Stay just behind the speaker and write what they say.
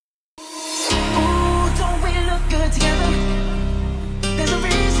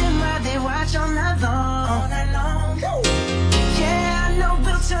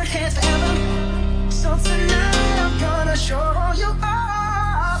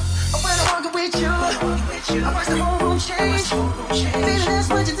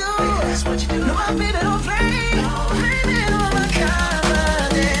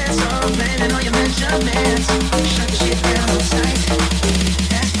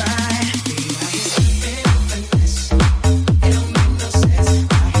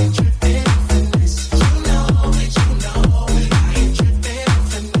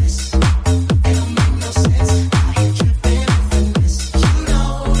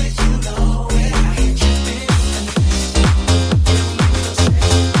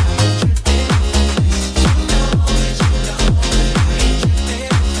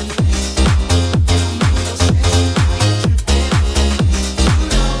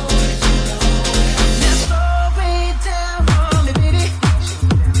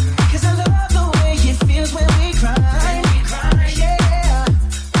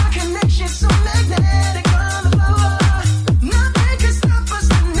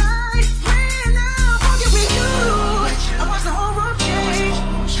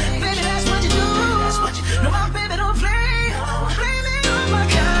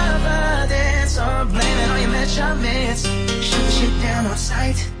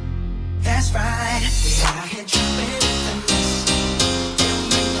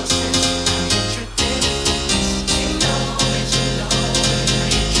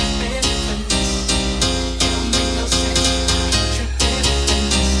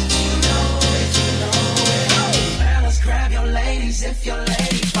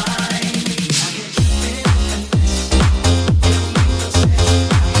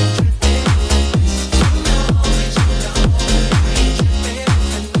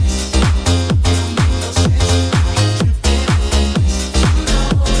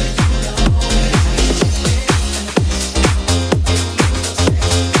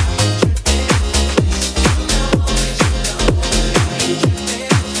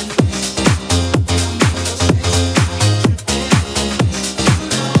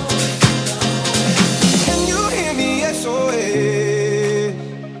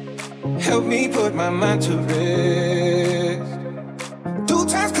Help me put my mind to rest. 2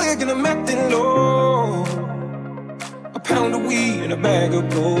 times click and I'm acting low. A pound of weed and a bag of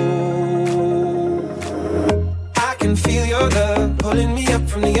gold. I can feel your love pulling me up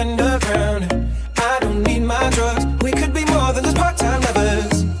from the underground. I don't need my drugs. We could be more than just part-time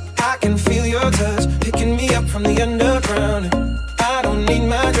lovers. I can feel your touch picking me up from the underground. I don't need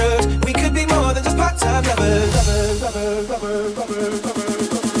my drugs. We could be more than just part-time lovers. Lovers, lovers, lovers, lovers, lovers.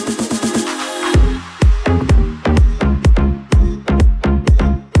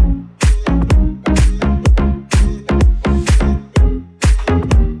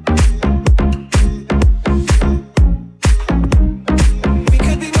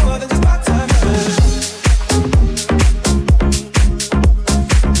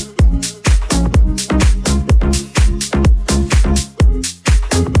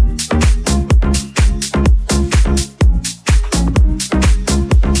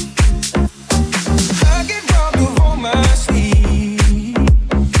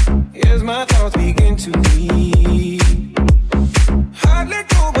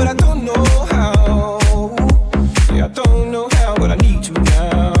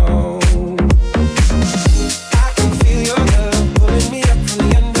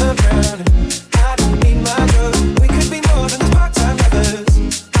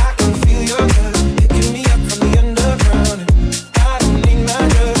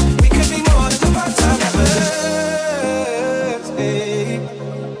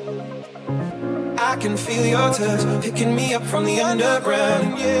 Picking me up from the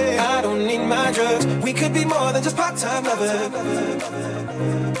underground. Yeah, I don't need my drugs. We could be more than just part-time lovers.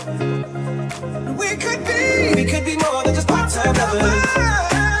 We could be more than just part-time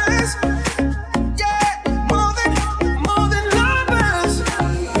lovers. Yeah, more than lovers.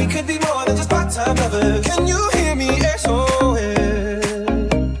 We could be more than just part-time lovers. Can you hear me? SOS.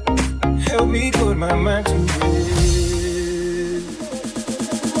 Help me put my mind to rest.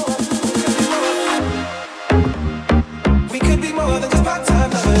 More than just part-time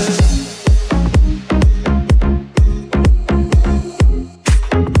lovers.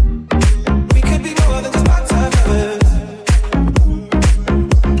 We could be more than just part-time lovers.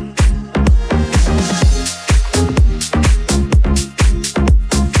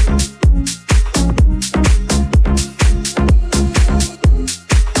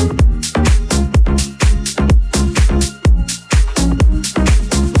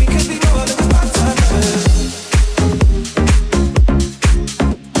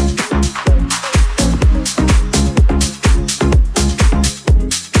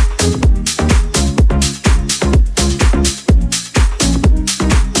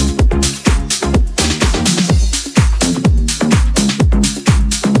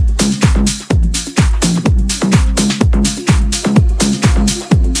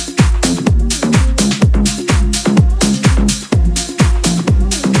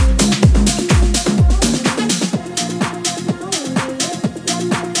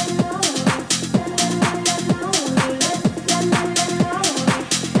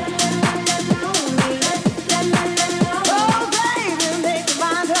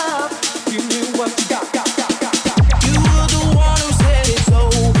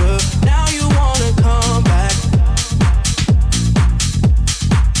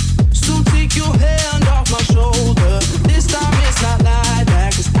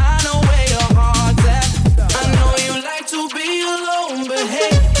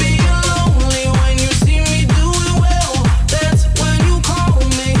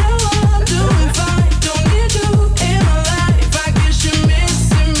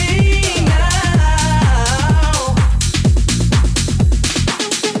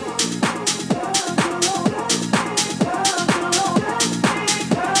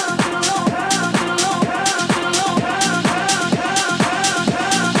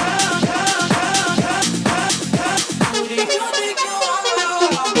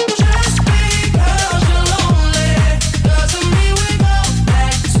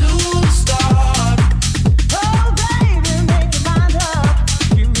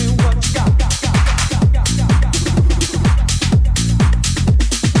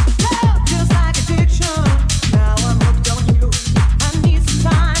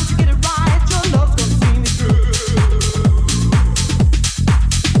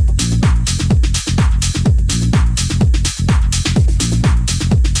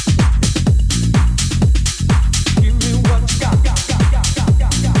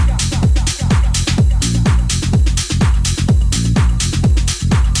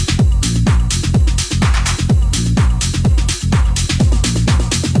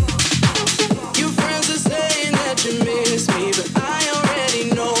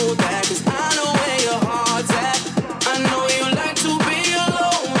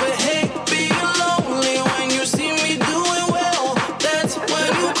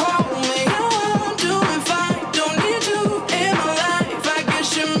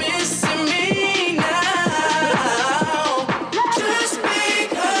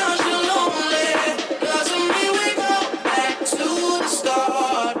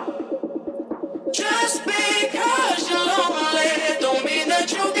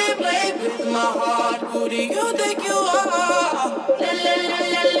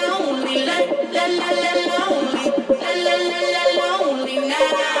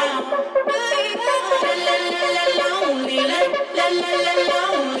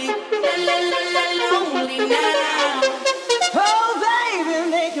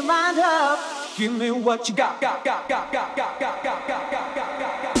 Give me what you got.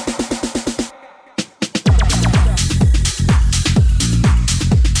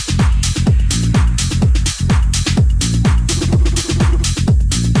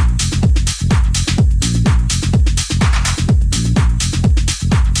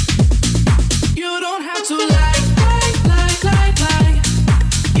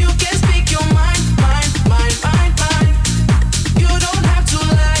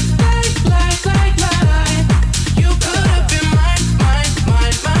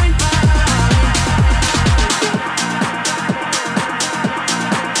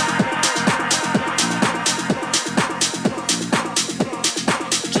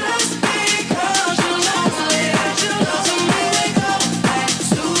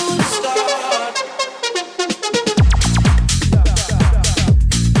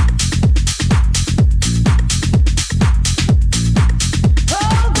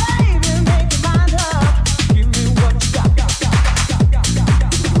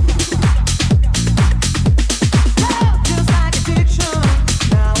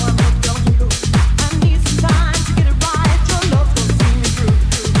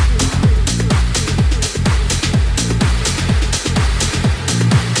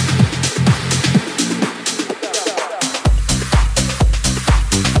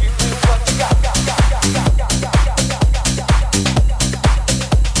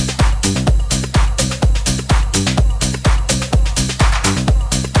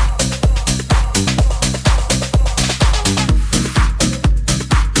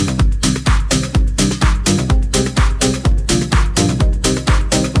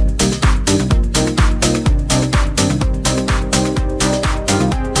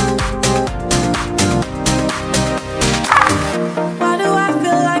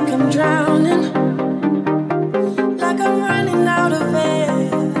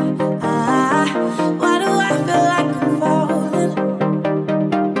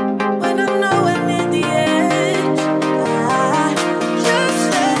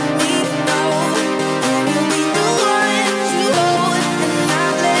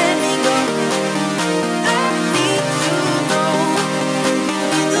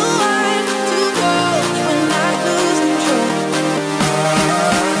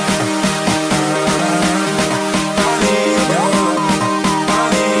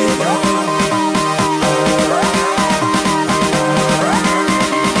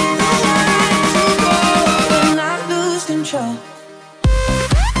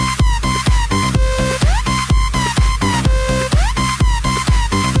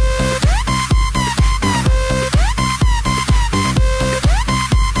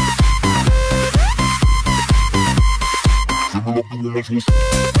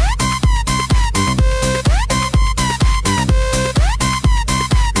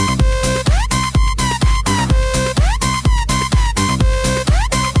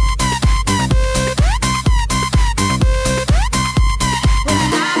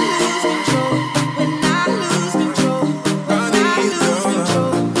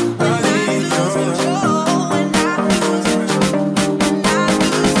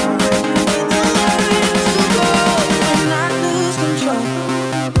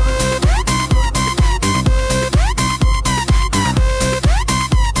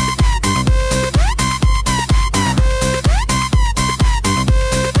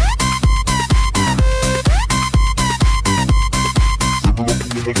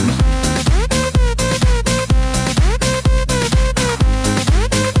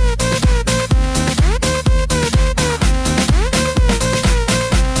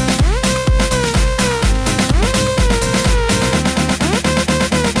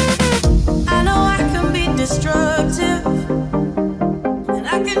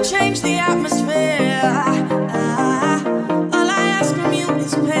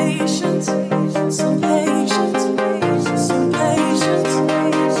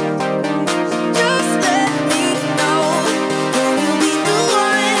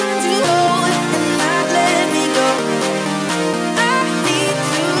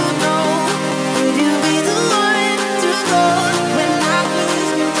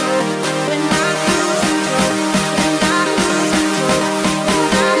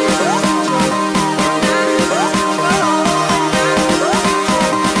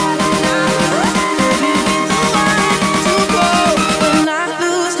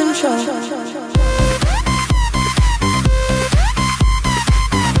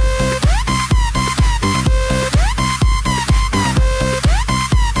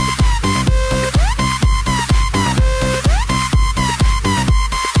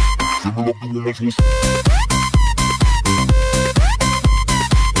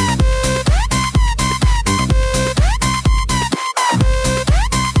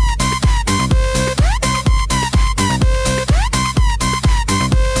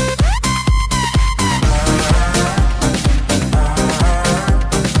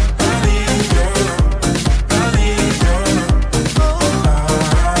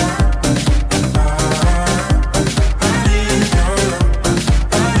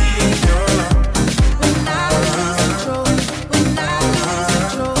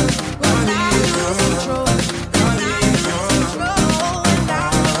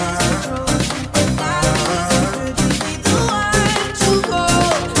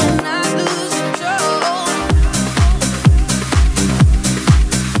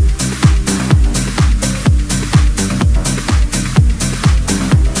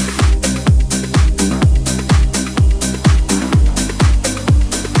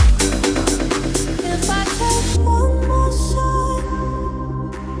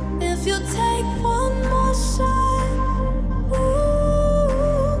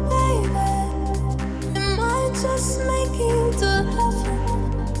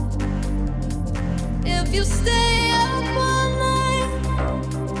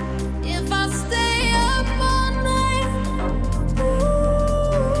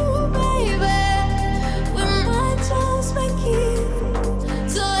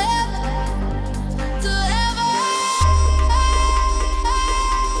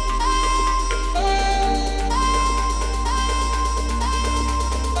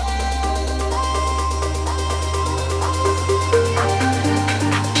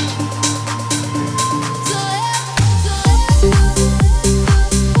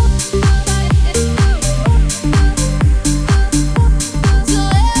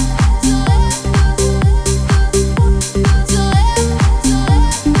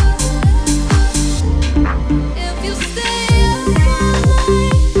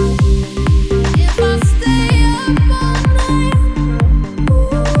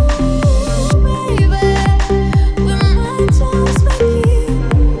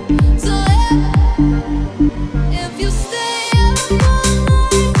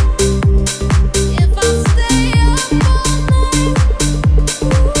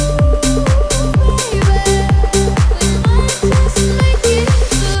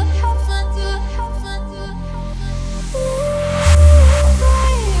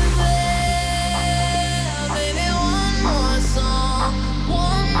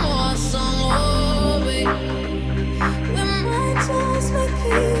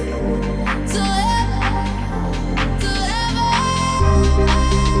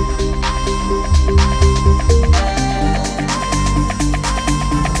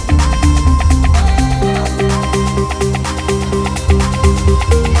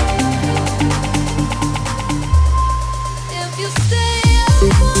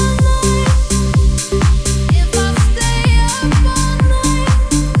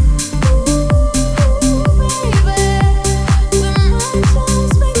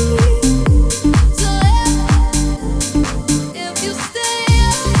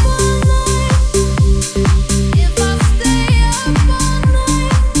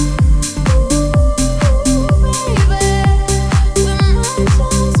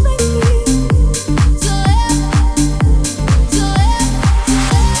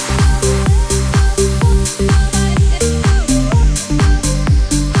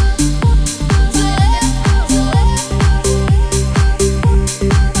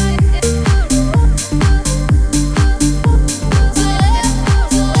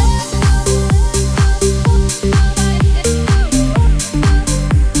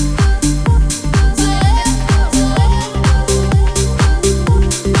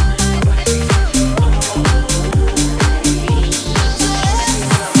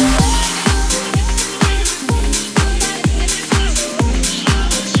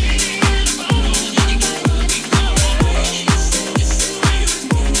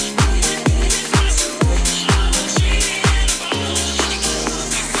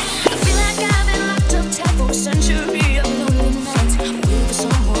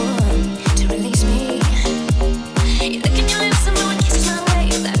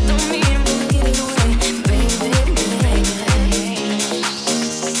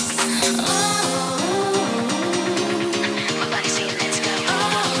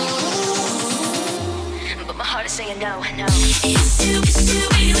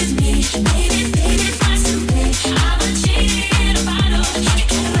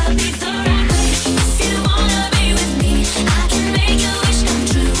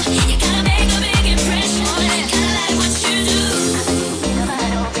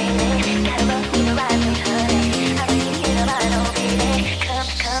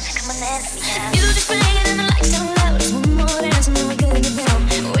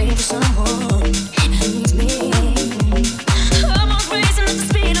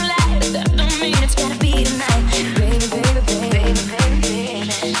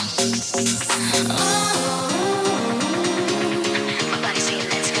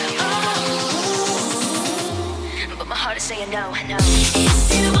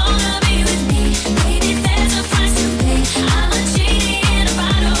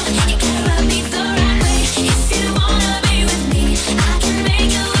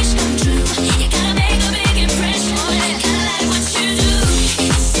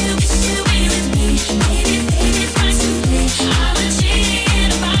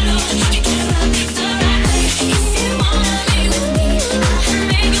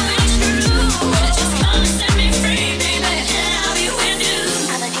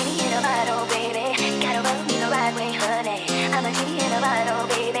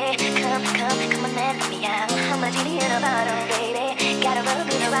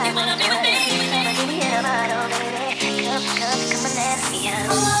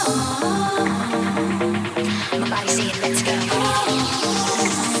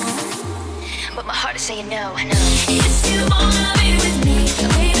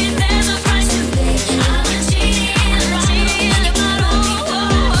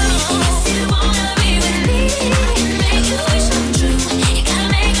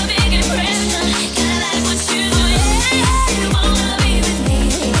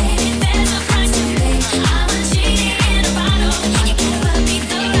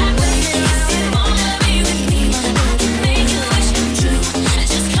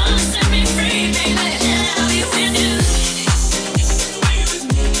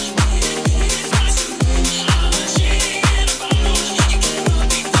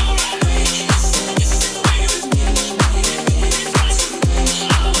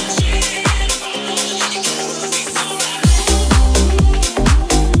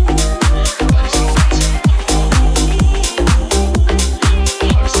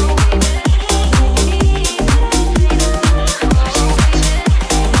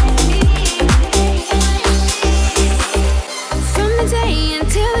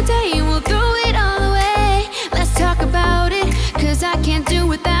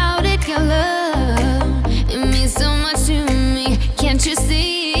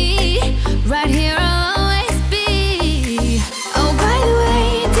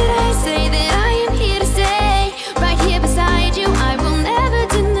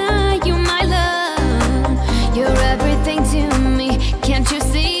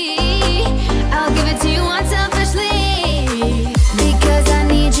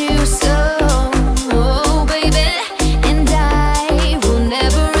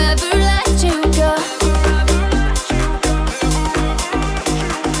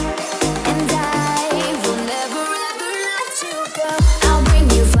 And I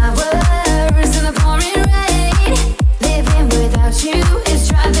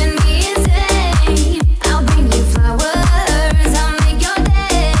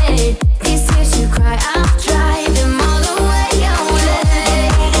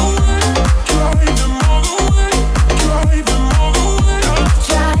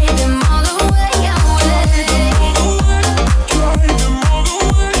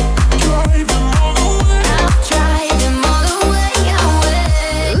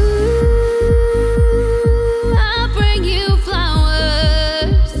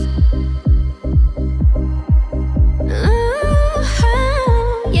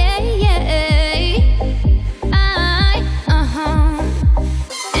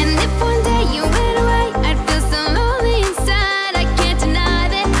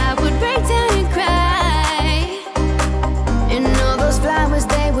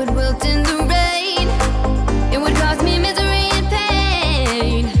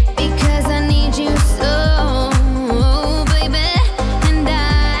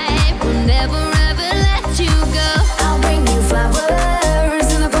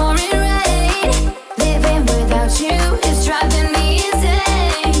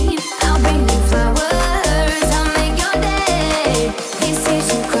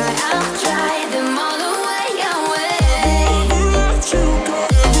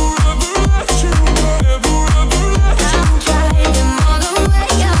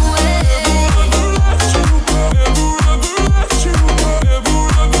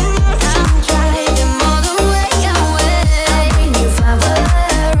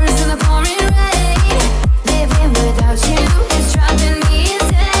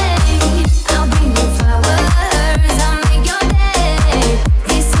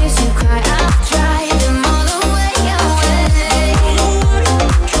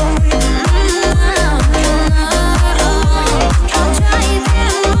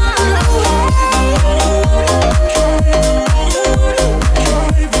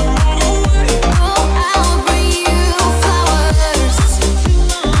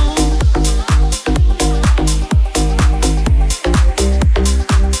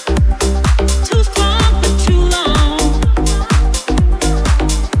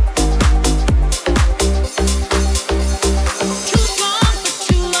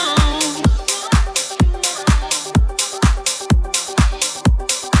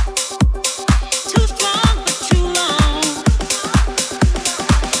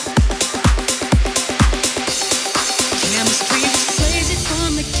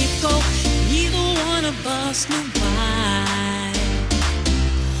us knew why.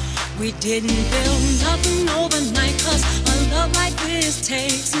 We didn't build nothing overnight, 'cause a love like this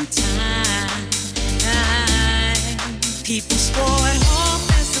takes some time. People swore it off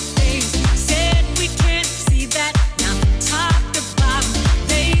as a phase, said we can't see that. Now top to bottom,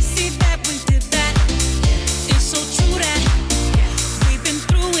 they see that we did that. It's so true that we've been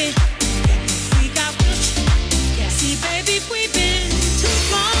through it. We got rich. See, baby, we've been too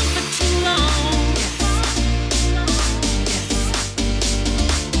strong for too long.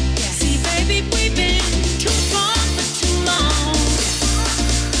 See, baby, we've been too strong for too long.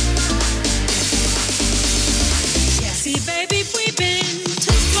 See, baby, we've been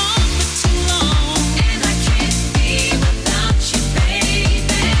too strong for too long. And I can't be without you,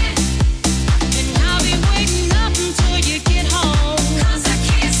 baby. And I'll be waiting up until you get home. 'Cause I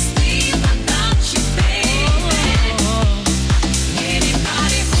can't sleep without you, baby.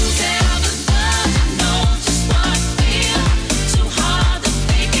 Anybody who's ever loved knows just what I feel. Too hard to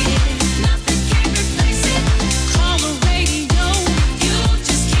fake it, nothing can replace it. Call the radio, you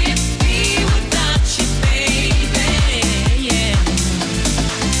just can't be without you, baby.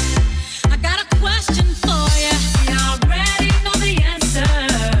 I got a question for you. You already know the answer.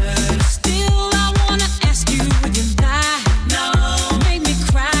 Still, I wanna ask you, would you lie? No. Make me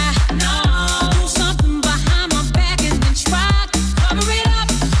cry? No. Do something behind my back and then try to cover it up?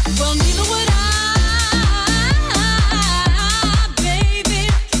 Well, neither would I, baby.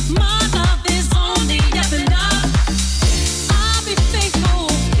 My love is only up and up. I'll be faithful.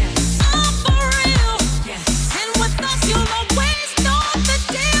 I'm for real. And with us, you'll always know the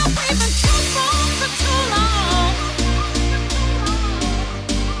deal. We've been too strong for too long.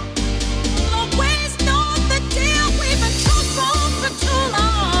 You'll always know the deal. We've been too strong for too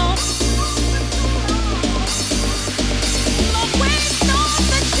long. You'll always know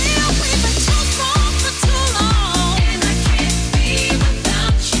the deal. We've been too strong for too long. And I can't be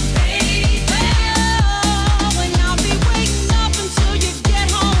without you, baby. And I'll be waiting up until you get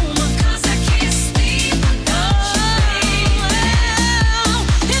home. 'Cause I can't sleep without you, baby.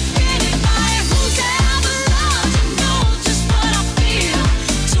 If anybody who's ever loved you knows just what I feel.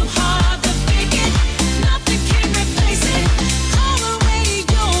 Too hard to fake it, nothing can replace it. Call the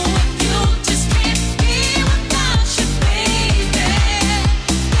radio if you just can't be without you, baby.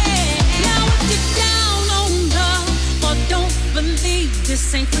 Now if you're down on love or don't believe this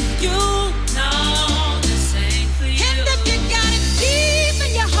ain't for you, no, this ain't for you. And if you got it deep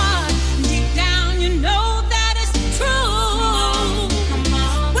in your heart, deep down you know that it's true.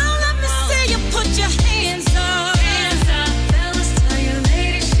 Well, let me see you put your hands up. Fellas, tell your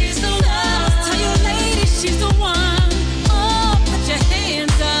lady she's the one. Tell your lady she's the one. Oh, put your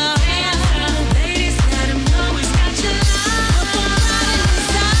hands up. Ladies, let 'em know he's got your love. Put them right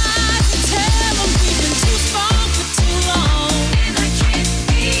inside. Tell 'em we've been too strong for too long. And I can't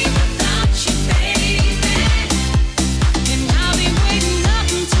be without you, baby. And I'll be waiting up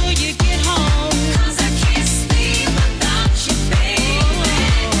until you get home. 'Cause I can't sleep without you, baby.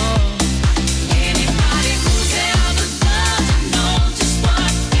 Anybody who's ever loved knows just what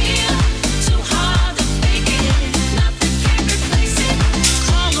I feel. Too hard to fake it, nothing can replace it.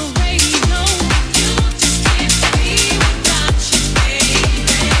 Call the radio, you just can't be without you, baby.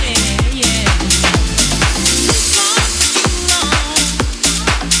 Too strong for too long.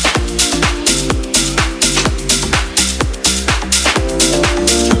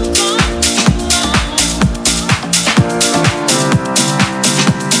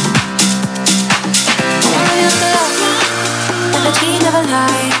 Never cheat, never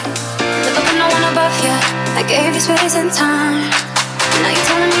lie. Never put no one above you. I gave you space and time. Now you're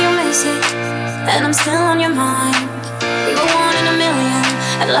telling me you miss it, and I'm still on your mind. We were one in a million,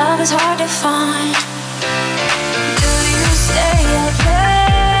 and love is hard to find. Do you stay or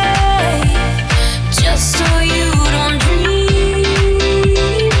play just so you don't dream?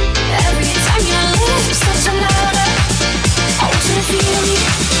 Every time your lips touch another, I want you to feel me.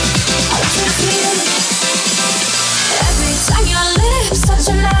 I want you to feel me. Every time your lips touch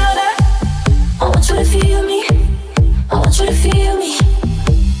another, I want you to feel me. I want you to feel me.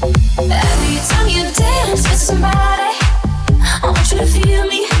 Every time you dance with somebody, I want you to feel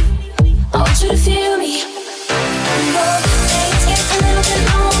me. I want you to feel me. Days get a little bit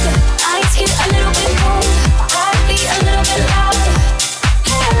longer, nights get a little bit colder. I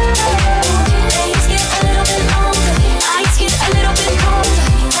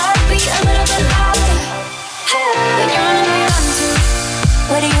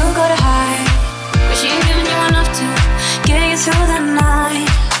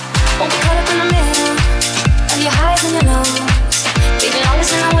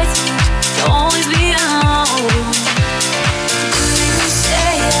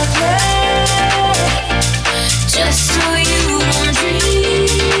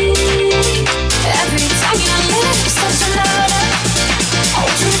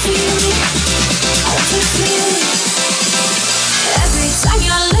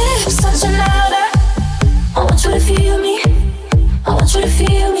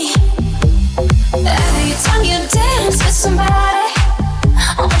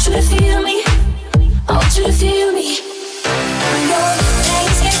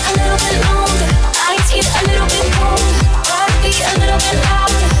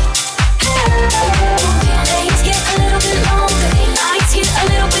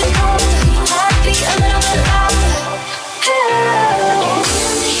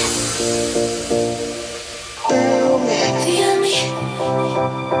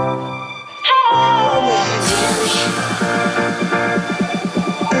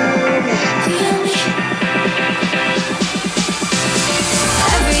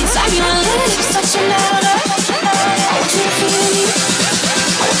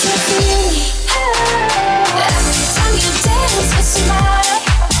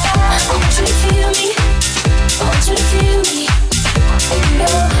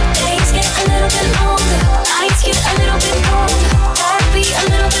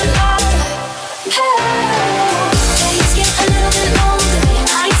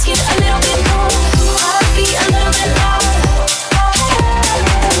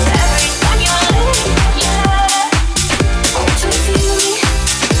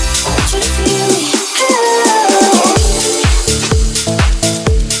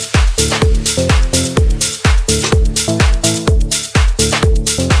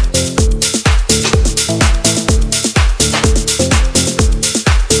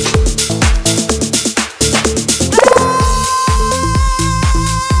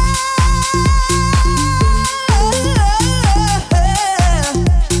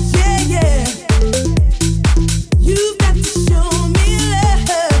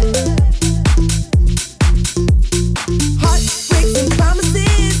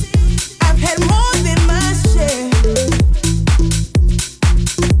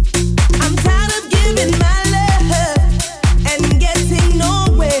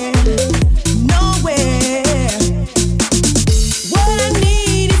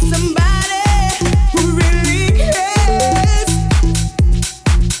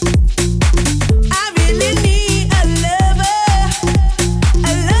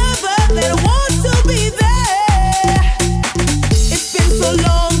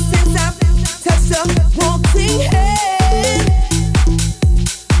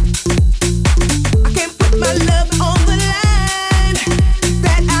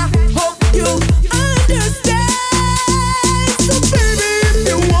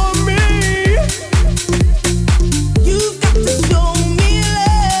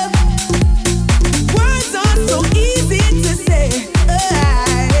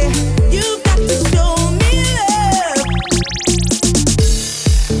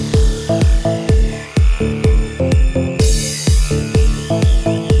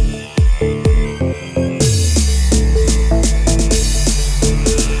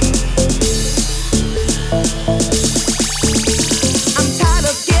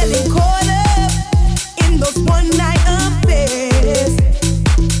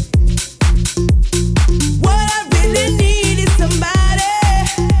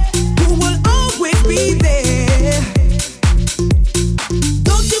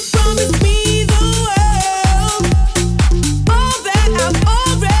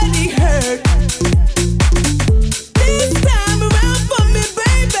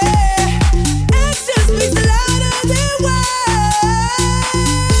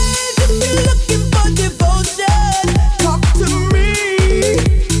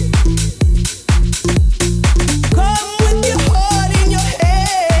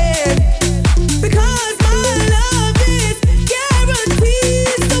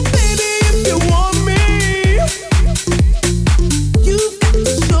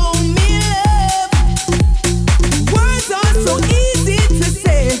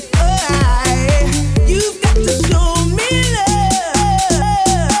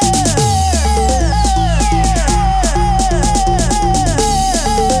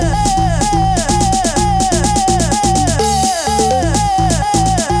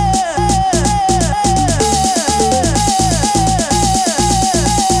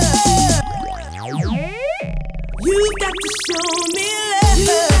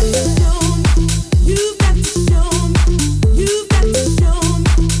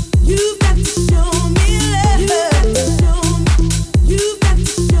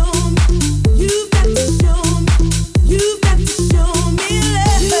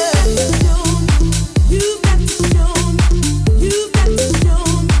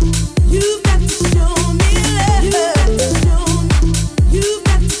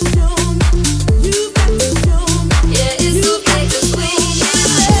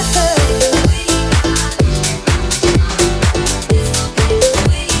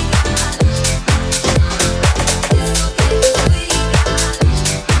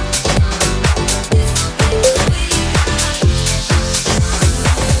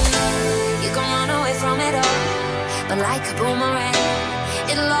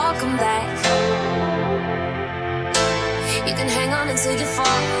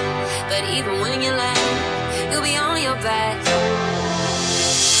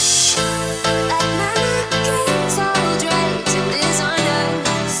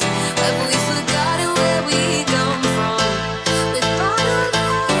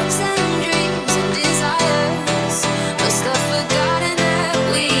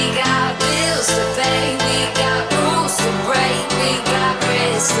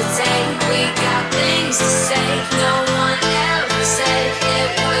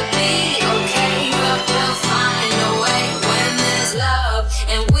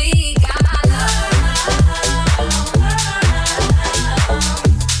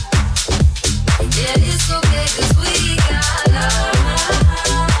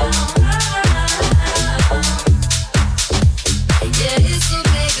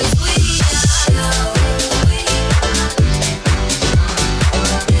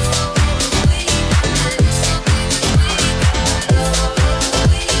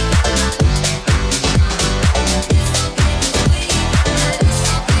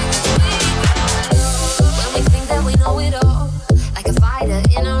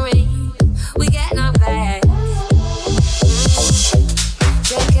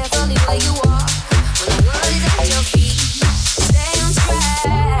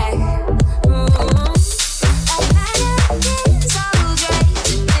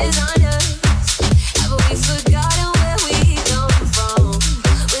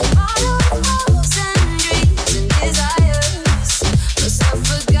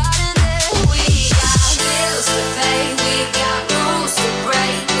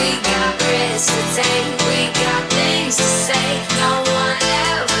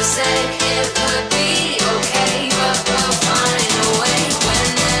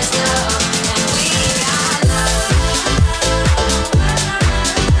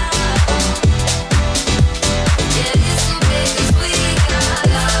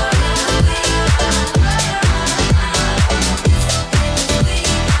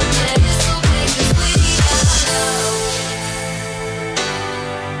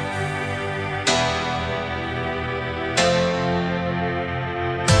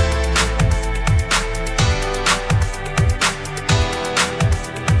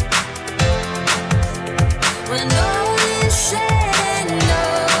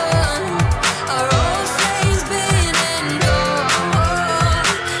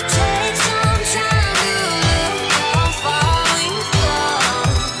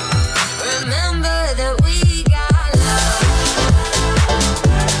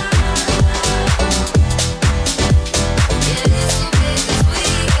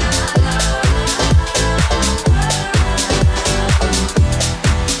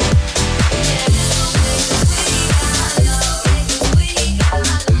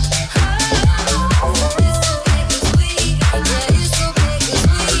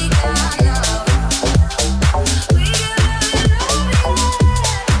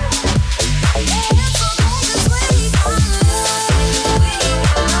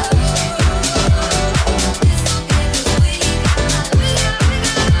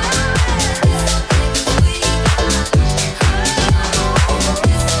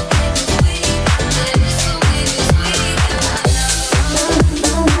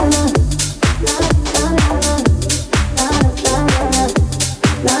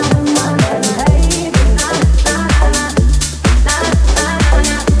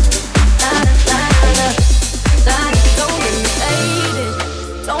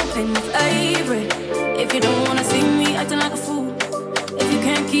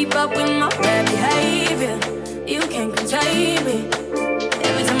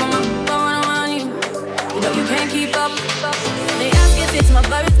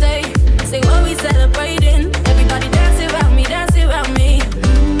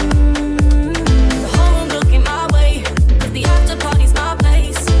The whole room looking my way.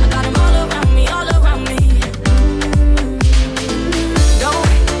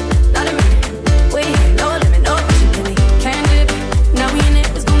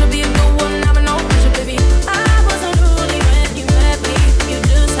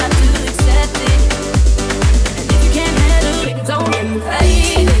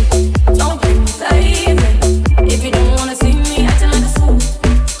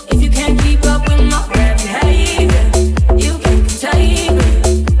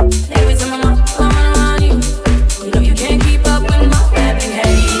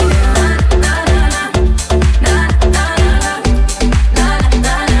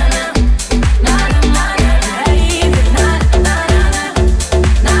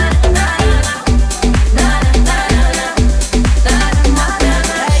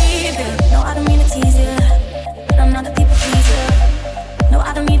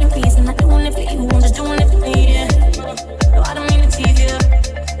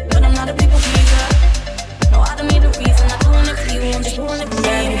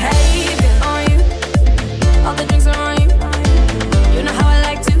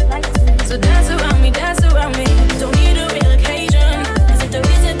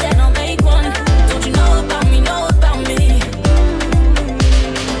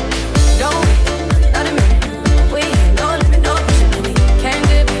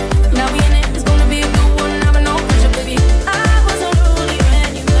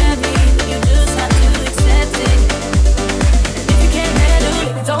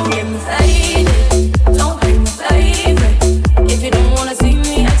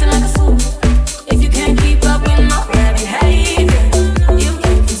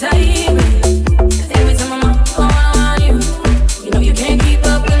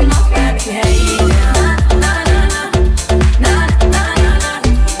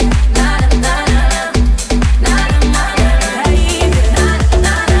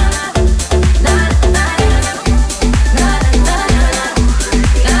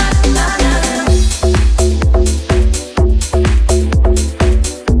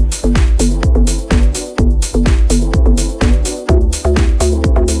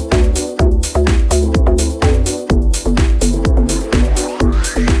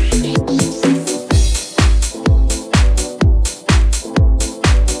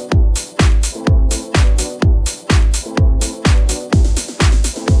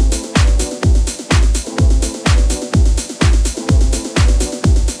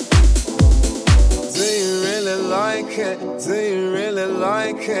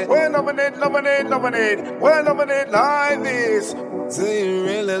 like it? We're loving it, loving it, loving it. We're loving it like this. Do you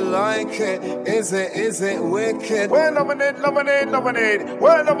really like it? Is it wicked? We're loving it, loving it, loving it.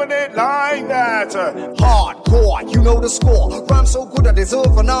 We're loving it like that. Hardcore, you know the score. Rhyme so good I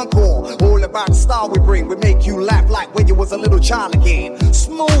deserve an encore. All about the style we bring. We make you laugh like when you was a little child again.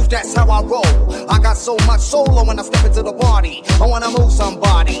 Smooth, that's how I roll. I got so much soul when I step into the party. I wanna move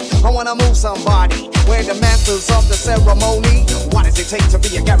somebody. I wanna move somebody. We're the masters of the ceremony. What does it take to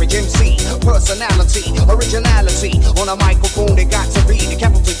be a garage MC? Personality, originality. On a microphone, they got to be the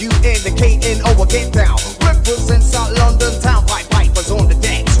capital U-N-K-N-O. Get down. Represent South London town. Pipe pipers on the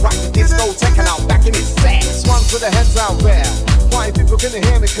decks. Rock the disco, taking out back in his sex. One to the heads out there. Why people can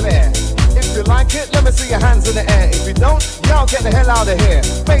hear me clear? If you like it, let me see your hands in the air. If you don't, y'all get the hell out of here.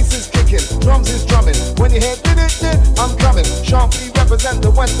 Bass is kicking, drums is drumming. When you hear did, I'm coming. Sharply represent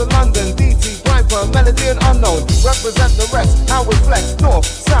the west of London. DT, Piper, Melody and Unknown. Represent the rest, how we flex. North,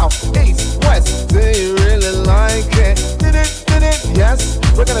 south, east, west. Do you really like it? Did it, yes.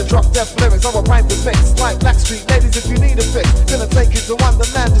 We're gonna drop death lyrics on a Piper's mix. Like Blackstreet ladies if you need a fix. Gonna take you to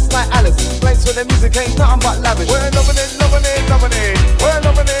Wonderland just like Alice. Place where the music ain't nothing but lavish. We're loving it, loving it, loving it. We're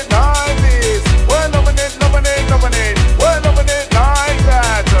loving it like this. We're loving it, loving it, loving it. We're loving it like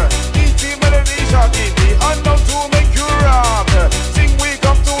that. E.T. Melody Shark the unknown to make you rock. Sing we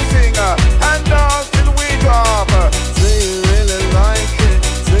come to sing and dance till we drop. Do you really like it?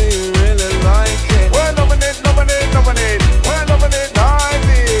 Do you really like it? We're loving it, loving it, loving it. We're loving it like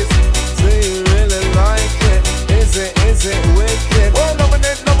this. Do you really like it? Is it wicked? We're loving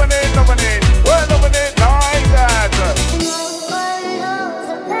it, loving it, loving it. We're loving it like that.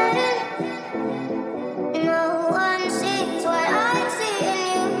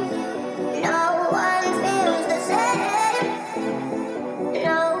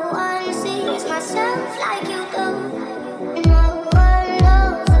 Like you do. No one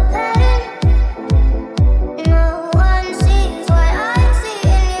knows the pain. No one sees what I see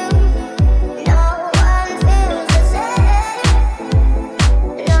in you. No one feels the same.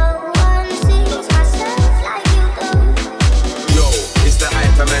 No one sees myself like you do. Yo, it's the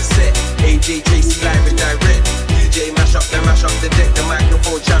Hyperman set. AJ Tracy live and direct. DJ mash up the deck. The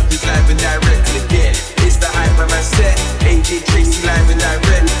microphone champ is live and direct. And again, it's the Hyperman set. AJ Tracy live and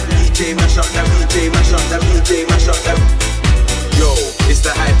direct. DJ mash up the DJ mash up the DJ mash up the. Yo, it's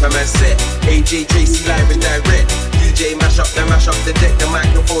the Hyperman set. AJ Tracy live and direct. DJ mash up the deck. The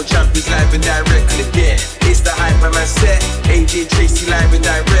microphone champ is live and direct. And again, it's the Hyperman set. AJ Tracy live and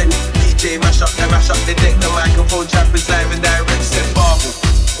direct. DJ mash up the deck. The microphone champ is live and direct. Set Marvel,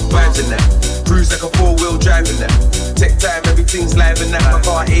 vibes in that. Cruise like a 4-wheel driving that. Tech time, everything's live in that. My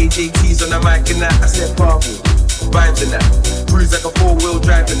car AJT's on the mic and that. I said Marvel, vibes in that. Cruise like a 4-wheel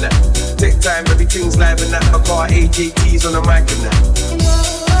driving that. Take time, everything's live in that. My car AJT's on the mic and that.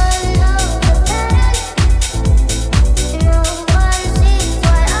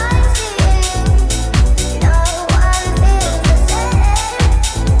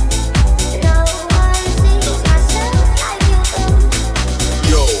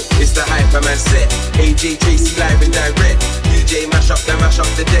 Yo, it's the Hyperman set. AJ Tracy live and direct. DJ mash up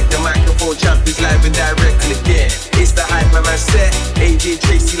the deck. The microphone champ is live and direct. And again, it's the Hyperman set. AJ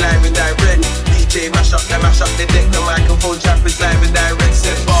Tracy live and direct. DJ mash up the deck. The microphone champ is live and direct.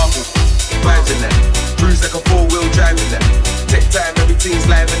 Set Marvel, vibes in that. Cruise like a 4-wheel driving that. Tech time, everything's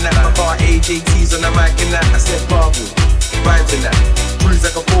live in that. My car AJT's on the mic and that. I said Marvel, vibes in that. Cruise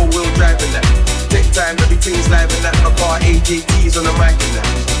like a 4-wheel driving that. Tech time, everything's live in that. My car AJT's on the mic and that.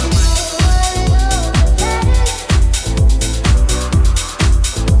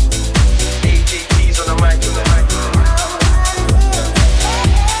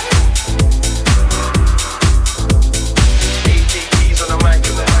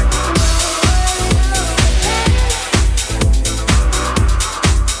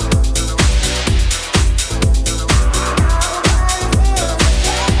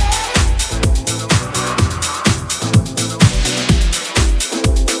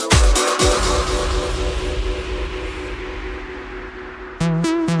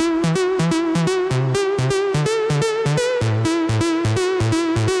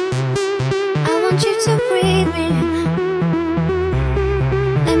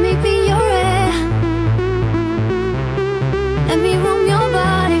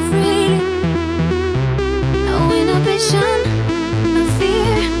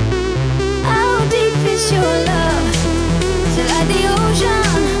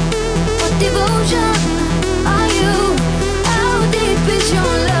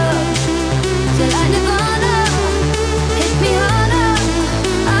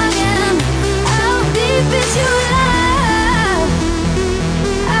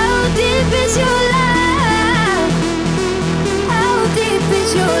 deep is your love? How deep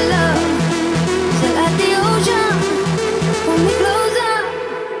is your love? Till at the ocean, pull me closer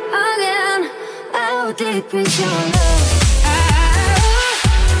again. How deep is your love?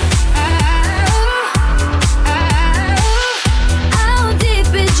 How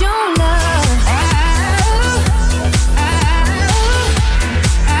deep is your love?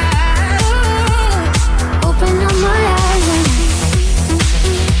 Open up my eyes and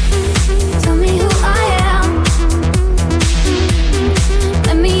tell me who I am.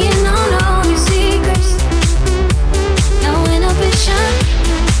 Let me in on all your secrets. No inhibition,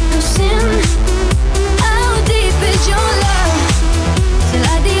 no sin. How deep is your love? Till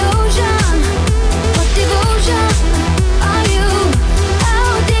at the ocean, what devotion are you? How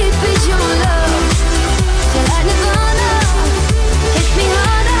deep is your love? Till at nirvana, hit me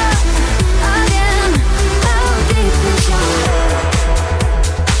harder again. How deep is your love?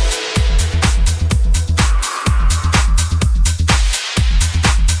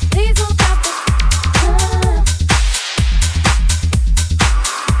 Please don't stop it.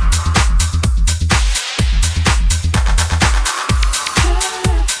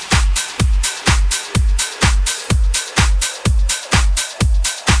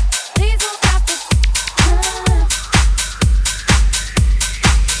 Please don't stop it. Please don't stop it. Please don't stop it.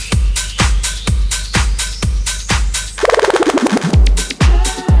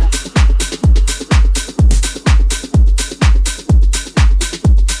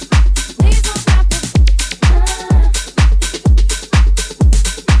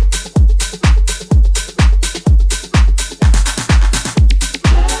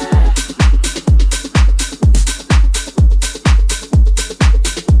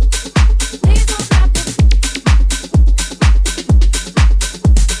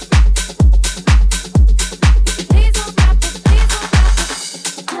 Please don't stop it. Please don't stop it.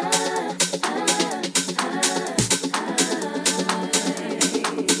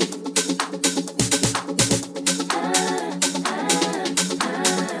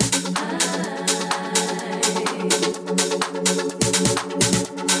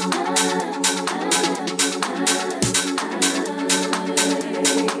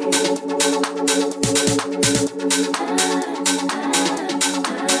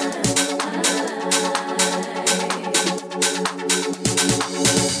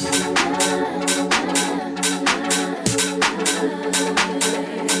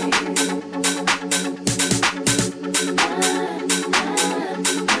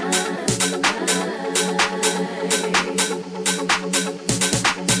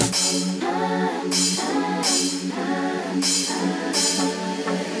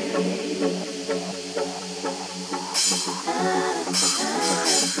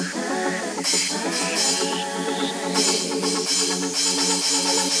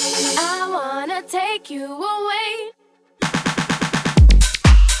 I wanna take you away.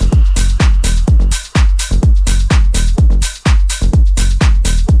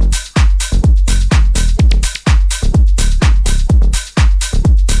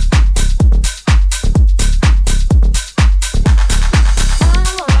 I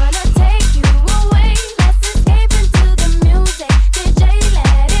wanna take you away. Let's escape into the music. DJ,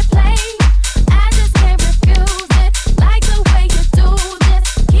 let it play. I just can't refuse it. Like the way you do this.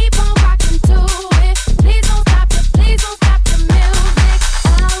 Keep on rocking to it. Please don't stop the music.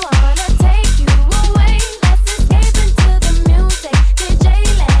 I wanna take you away. Let's escape into the music. DJ,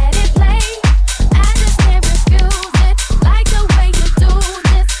 let it play. I just can't refuse it. Like the way you do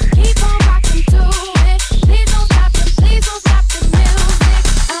this. Keep on rocking to it. Please don't stop the music.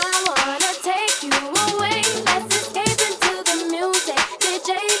 I wanna take you away. Let's escape into the music. DJ,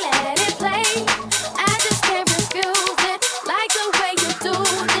 let it play. I just can't refuse it. Like the way you do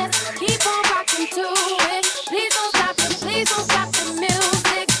this. Keep on rocking to it. Please don't stop the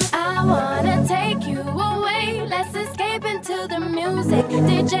music. I wanna take you away. Let's escape into the music.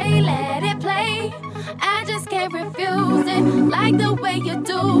 DJ, let it play. I just can't refuse it. Like the way you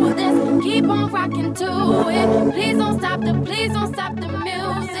do this. Keep on rocking to it. Please don't stop the music.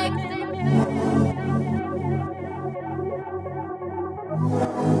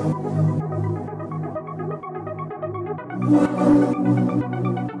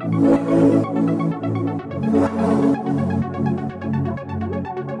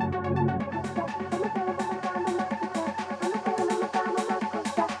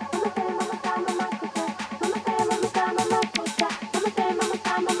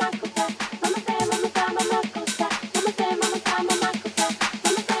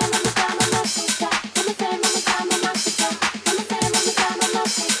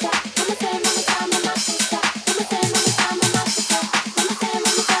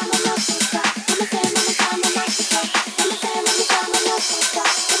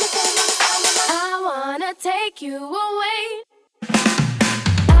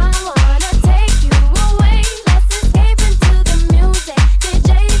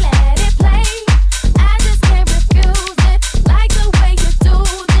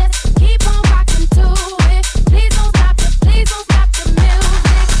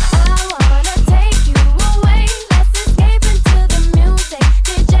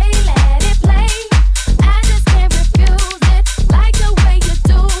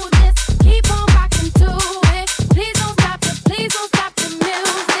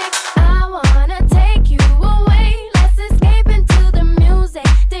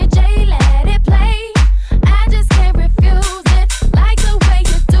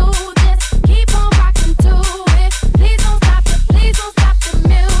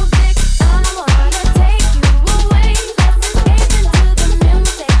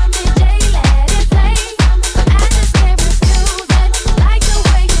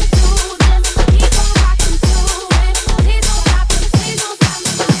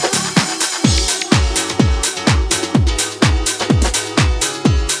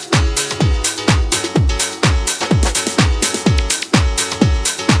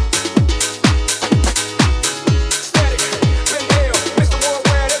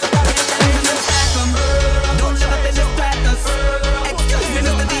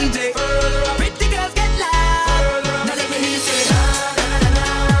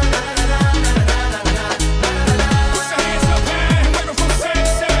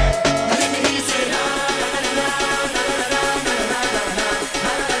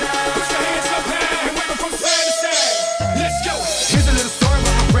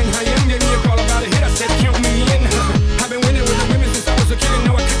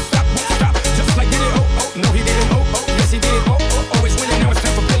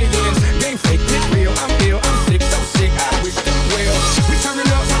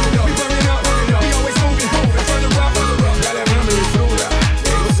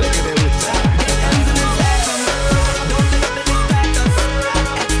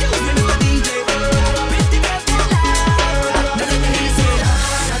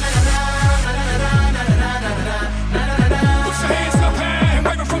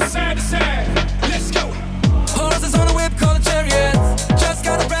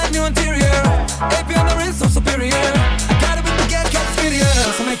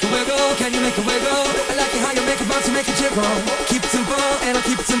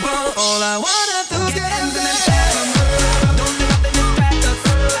 All I wanna do is get hands in the air. Don't let nothing distract us.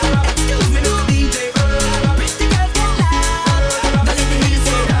 Excuse me, Mr. DJ. Pretty girls get loud. Now let me hear you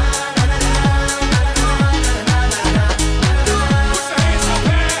say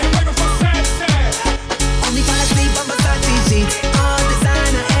only fall asleep on Versace sheets. All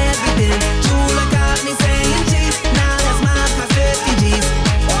designer, everything. Jewel got me saying cheese. Now that's my 50 G's.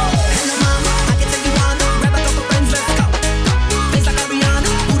 Hello mama, I can tell you wanna grab a couple friends, let's go. Face like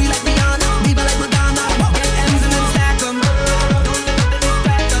Ariana, booty like Rihanna, diva like Madonna. Get M's and then stack 'em. Don't let nothing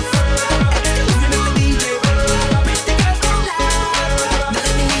distract us. Excuse me, Mr. DJ. Pretty girls get loud. Now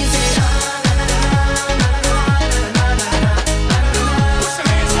let me hear you say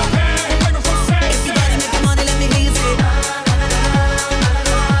everybody making money, let me hear you say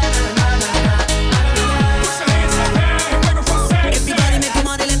everybody making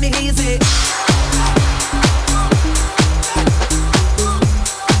money, let me hear you say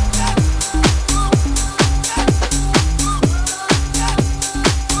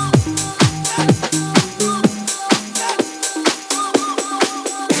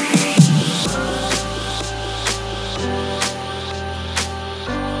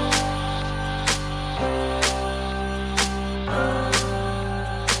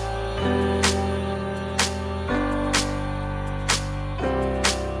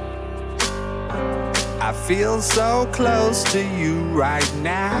I feel so close to you right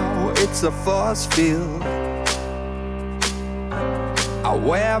now, it's a force field. I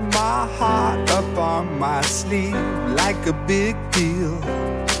wear my heart up on my sleeve like a big deal.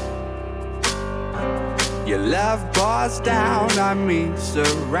 Your love pours down on me,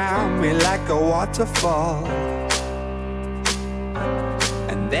 surround me like a waterfall.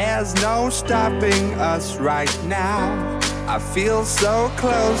 And there's no stopping us right now. I feel so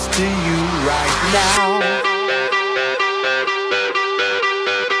close to you right now.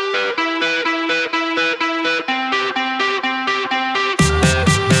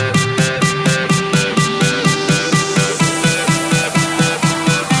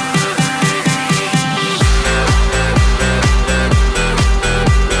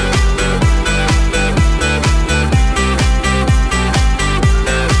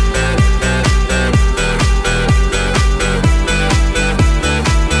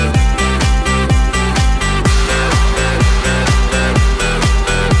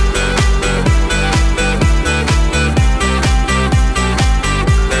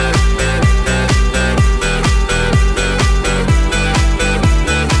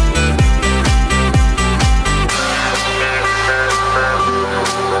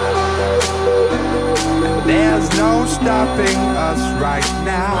 There's no stopping us right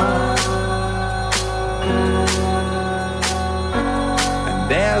now.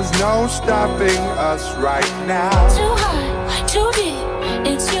 And there's no stopping us right now. Too high, too deep.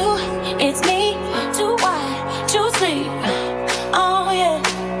 It's you, it's me. Too wide, too sleep. Oh yeah.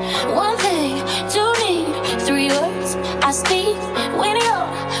 One thing, two need. Three words I speak when you're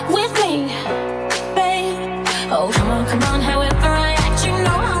with me, babe. Oh come on, however I act, you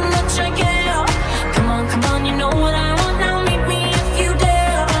know how much I care. Come on, you know what I want. Now meet me if you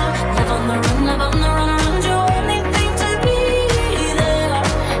dare. Live on the run, run. Do anything to be there,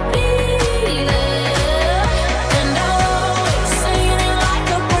 be there. And I'll always say it like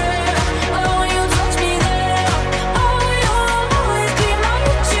a prayer. Oh, you touch me there. Oh,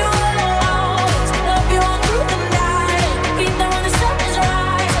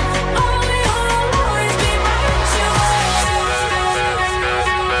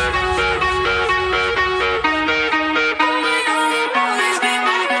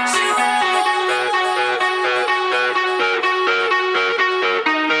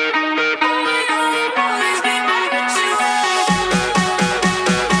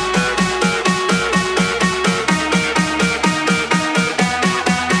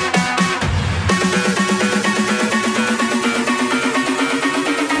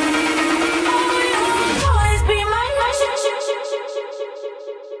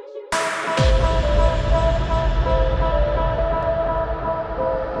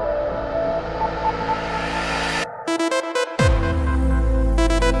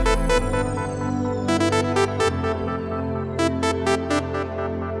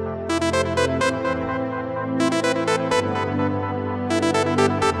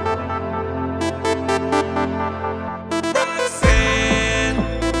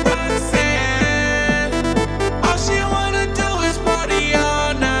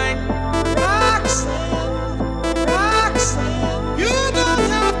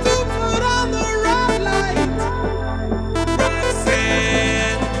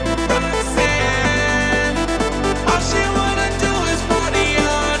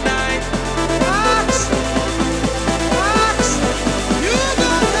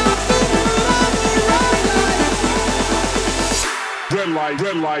 light,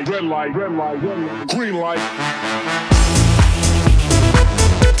 red light, red light, red light, red light, green light.